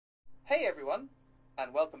Hey everyone,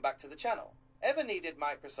 and welcome back to the channel. Ever needed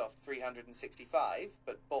Microsoft 365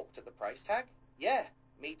 but balked at the price tag? Yeah,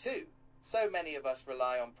 me too. So many of us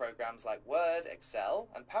rely on programs like Word, Excel,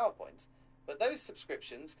 and PowerPoint, but those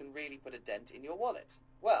subscriptions can really put a dent in your wallet.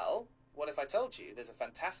 Well, what if I told you there's a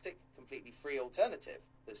fantastic, completely free alternative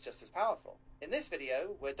that's just as powerful? In this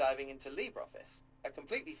video, we're diving into LibreOffice, a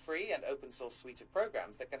completely free and open source suite of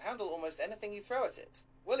programs that can handle almost anything you throw at it.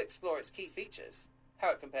 We'll explore its key features, how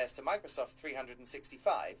it compares to Microsoft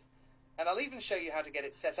 365, and I'll even show you how to get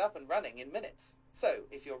it set up and running in minutes. So,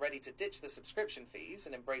 if you're ready to ditch the subscription fees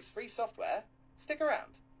and embrace free software, stick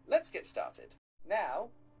around. Let's get started. Now,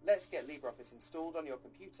 let's get LibreOffice installed on your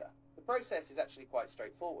computer. The process is actually quite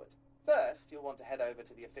straightforward. First, you'll want to head over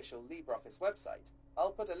to the official LibreOffice website. I'll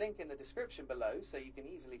put a link in the description below so you can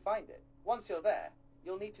easily find it. Once you're there,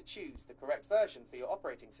 you'll need to choose the correct version for your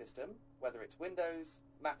operating system, whether it's Windows,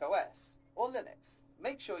 Mac OS, or Linux.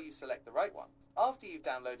 Make sure you select the right one. After you've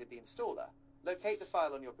downloaded the installer, locate the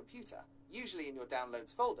file on your computer, usually in your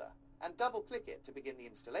Downloads folder, and double-click it to begin the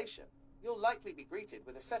installation. You'll likely be greeted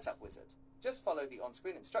with a setup wizard. Just follow the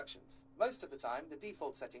on-screen instructions. Most of the time, the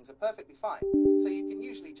default settings are perfectly fine, so you can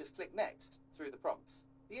usually just click Next through the prompts.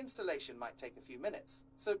 The installation might take a few minutes,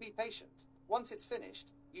 so be patient. Once it's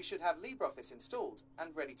finished, you should have LibreOffice installed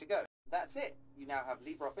and ready to go. That's it. You now have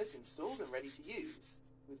LibreOffice installed and ready to use.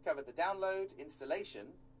 We've covered the download, installation,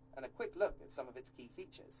 and a quick look at some of its key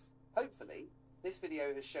features. Hopefully, this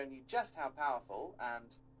video has shown you just how powerful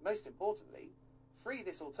and, most importantly, free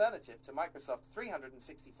this alternative to Microsoft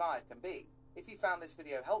 365 can be. If you found this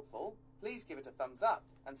video helpful, please give it a thumbs up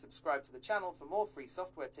and subscribe to the channel for more free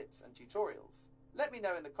software tips and tutorials. Let me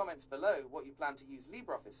know in the comments below what you plan to use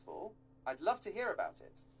LibreOffice for. I'd love to hear about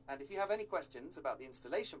it. And if you have any questions about the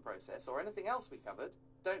installation process or anything else we covered,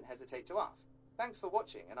 don't hesitate to ask. Thanks for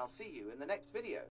watching, and I'll see you in the next video.